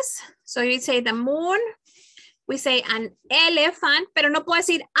 Entonces, so you say the moon, we say an elephant, pero no puedo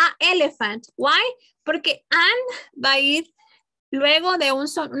decir a elephant. Why? Porque an va a ir luego de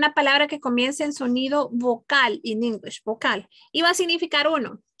una palabra que comience en sonido vocal, in English, vocal, y va a significar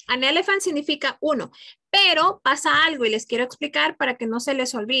uno. An elephant significa uno, pero pasa algo y les quiero explicar para que no se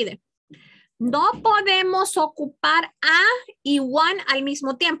les olvide. No podemos ocupar a y one al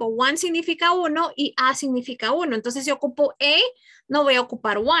mismo tiempo. One significa uno y a significa uno. Entonces, si ocupo a, no voy a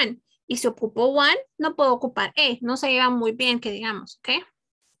ocupar one. Y si ocupo one, no puedo ocupar a. No se llevan muy bien, que digamos, ¿ok?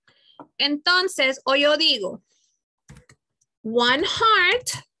 Entonces, o yo digo one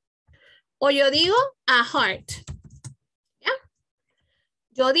heart, o yo digo a heart. ¿Ya?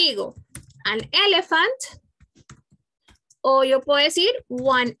 Yo digo an elephant, o yo puedo decir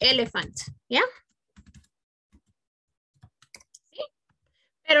one elephant. ¿Ya? ¿Sí?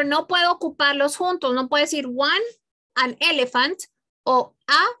 Pero no puedo ocuparlos juntos. No puedo decir one, an elephant, o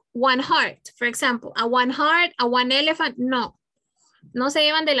a one heart. For example, a one heart, a one elephant. No. No se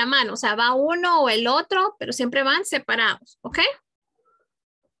llevan de la mano. O sea, va uno o el otro, pero siempre van separados. ¿Ok?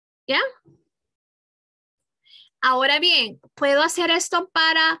 ¿Ya? Ahora bien, ¿puedo hacer esto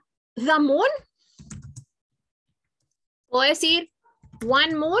para the moon? ¿Puedo decir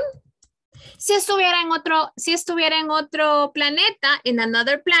one moon? Si estuviera en otro planeta, en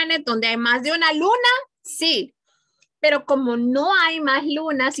another planet, donde hay más de una luna, sí. Pero como no hay más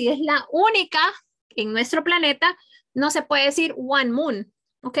lunas y es la única en nuestro planeta, no se puede decir one moon.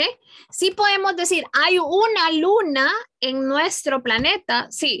 ¿Ok? Sí podemos decir, hay una luna en nuestro planeta,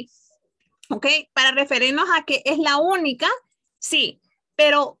 sí. ¿Ok? Para referirnos a que es la única, sí.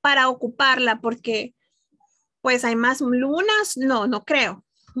 Pero para ocuparla, porque pues hay más lunas, no creo.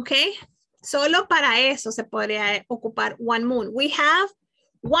 ¿Ok? Solo para eso se podría ocupar one moon. We have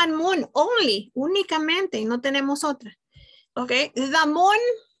one moon only, únicamente, y no tenemos otra. ¿Ok? The moon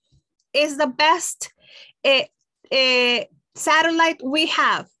is the best satellite we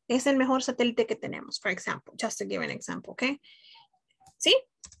have. Es el mejor satélite que tenemos, for example. Just to give an example, ¿ok? ¿Sí?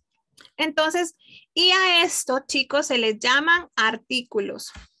 Entonces, y a esto, chicos, se les llaman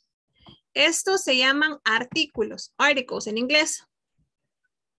artículos. Estos se llaman artículos, articles en inglés.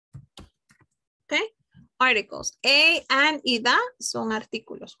 ¿Ok? Articles. A, and y the son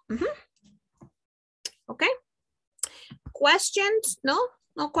artículos. ¿Ok? Questions, ¿no?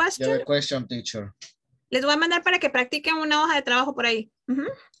 No questions. Yeah, question, teacher. Les voy a mandar para que practiquen una hoja de trabajo por ahí.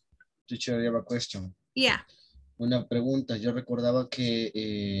 Teacher, you have a question. Yeah. Una pregunta. Yo recordaba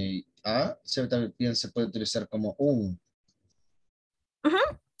que a también se puede utilizar como un.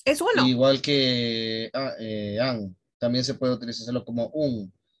 Es uno. Igual que an. También se puede utilizarlo como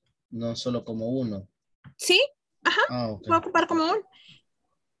un. No solo como uno. Sí. Ajá. Okay. Voy a ocupar como un.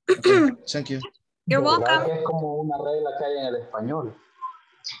 Okay. Thank you. You're welcome. Que es como una regla que hay en el español.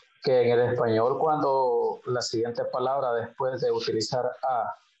 Que en el español cuando la siguiente palabra después de utilizar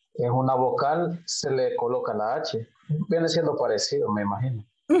a es una vocal, se le coloca la H. Viene siendo parecido, me imagino.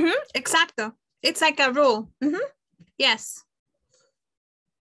 Exacto. It's like a rule. Yes.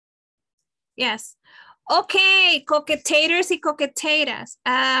 Yes. Ok, coquetators y coqueteras.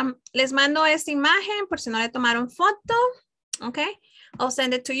 Les mando esta imagen por si no le tomaron foto. Ok. I'll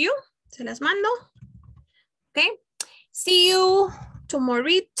send it to you. Se las mando. Ok. See you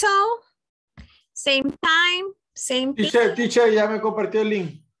tomorrito. Same time, same place. Teacher, ya me compartió el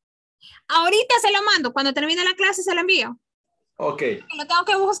link. Ahorita se lo mando. Cuando termine la clase se lo envío. Ok. Lo tengo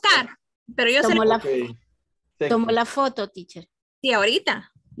que buscar. Pero yo Tomo se lo... Tomo la foto, teacher. Sí,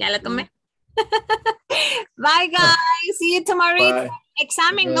 ahorita. Ya la tomé. Bye, guys. See you tomorrow. Bye.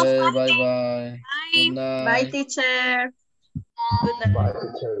 Examen, no Bye, falten. bye. Bye. Good night. Bye, teacher. Good night. Bye,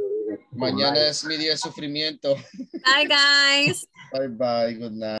 teacher. Mañana es mi día de sufrimiento. Bye, guys. Bye, bye. Good night.